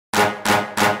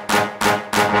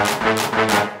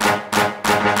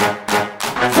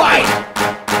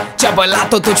चबला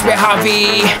तो तुझ पे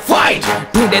हावी फाइट,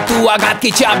 ढूंढे तू आघात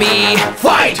की चाबी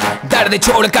फाइट, दर्द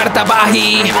छोड़ कर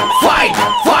तबाही fight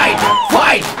fight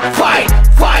fight fight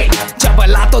fight,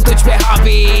 चबला तो तुझ पे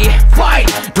हावी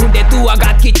फाइट, ढूंढे तू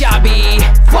आघात की चाबी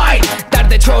फाइट,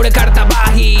 दर्द छोड़ कर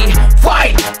तबाही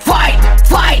fight fight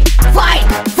fight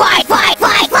fight fight fight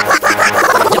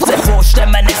fight. जब से होश है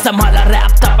मैंने संभाला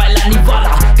रैप था पहला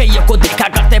निवाला, कईयों को देखा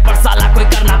करते पर साला कोई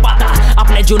कर ना पाता,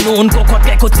 अपने जुनून को खोद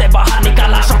के खुद से बाहर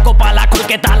निकाला, शौक को पाला खुल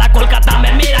के ताला, कोलकाता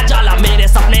में मेरा जाला, मेरे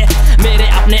सपने मेरे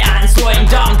अपने एंड स्लोइंग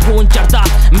डाउन, खून चढ़ता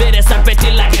मेरे सर पे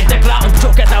चिल्ला के द ग्राउंड, जो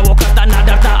कहता वो करता ना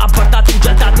डरता, अब बढ़ता तू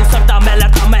जलता तू सरता, मैं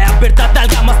लड़ता मैं अब बिरता, तल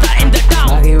का मसला इन द टाउन।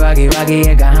 बागी बागी बागी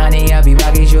ये कहानी अभी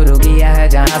बाकी शुरू किया है,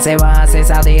 जहाँ से वहाँ से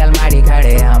सादी अलमारी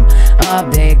खड़े हम,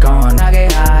 अब देख कौन आगे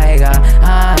आएगा,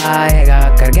 हाँ आएगा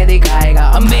करके दिखाएगा।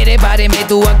 अब मेरे बारे में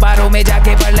तू अखबारों में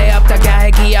जाके पढ़ ले, अब तक क्या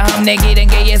है किया हमने,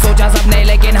 गिरेंगे ये सोचा सबने,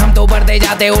 लेकिन हम तो बढ़ते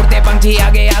जाते, उड़ते पंछी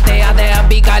आगे आते आते, अब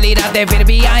भी काली रातें फिर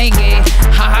भी आएंगे,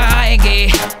 हाँ आएंगे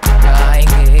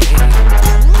आएंगे।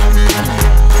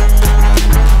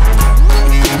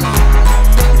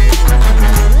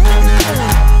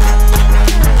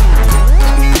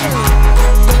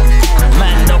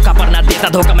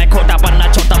 धोखा मैं खोटा पर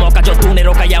ना छोटा मौका, जो तूने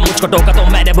रोका या मुझको टोका तो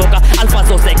मैंने भोका,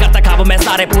 अल्फाजों से करता खाब मैं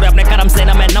सारे पूरे अपने कर्म से,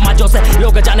 ना मैं नमाजों से,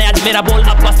 लोग जाने आज मेरा बोल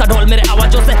अब बस्ता ढोल मेरे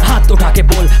आवाजों से, हाथ उठा के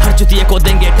बोल हर जुतिये को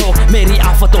देंगे ठोक, मेरी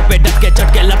आफतों पे डट के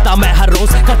चटके लगता मैं हर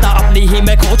रोज, करता अपनी ही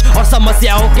मैं खोज और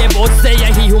समस्याओं के बोझ से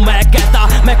यही हूँ मैं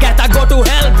कहता गो टू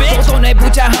हेल बिच। तो ने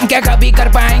पूछा हम क्या कभी कर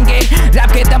पाएंगे,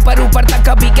 रैप के दम पर ऊपर तक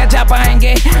कभी क्या जा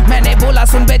पाएंगे, मैंने बोला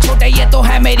सुन बे छोटे ये तो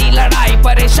है मेरी लड़ाई,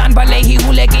 परेशान भले ही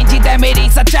हूँ लेकिन जीत है मेरी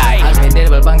सच्चाई।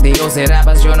 निर्बल पंक्तियों से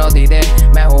रैपर्स चुनौती दे,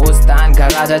 मैं हूँ उस स्थान का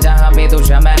राजा जहाँ पे तू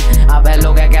शमन, अब है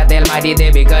लोग क्या दिल माटी दे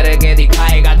भी करके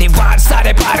दिखाएगा, दीवार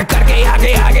सारे पार करके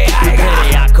आगे आगे आएगा।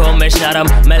 तेरी आंखों में शर्म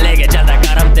मैं लेके चलता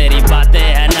करम, तेरी बातें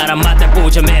है नरम मत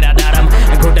पूछ मेरा धर्म,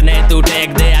 घुटने तू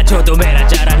टेक दे छो तू मेरा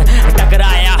चरण,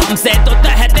 टकराया हमसे तो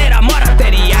तह तेरा मरण,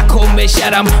 तेरी आंखों में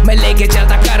शर्म मैं लेके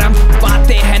चलता करम,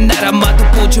 बातें है नरम मत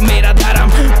पूछ मेरा धर्म,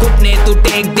 घुटने तू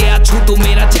टेक दे छू तू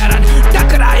मेरा चरण,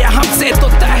 टकराया हमसे तो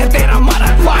तह तेरा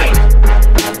मरण।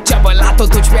 फाइट चबला तो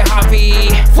तुझ पे हावी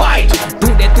फाइट,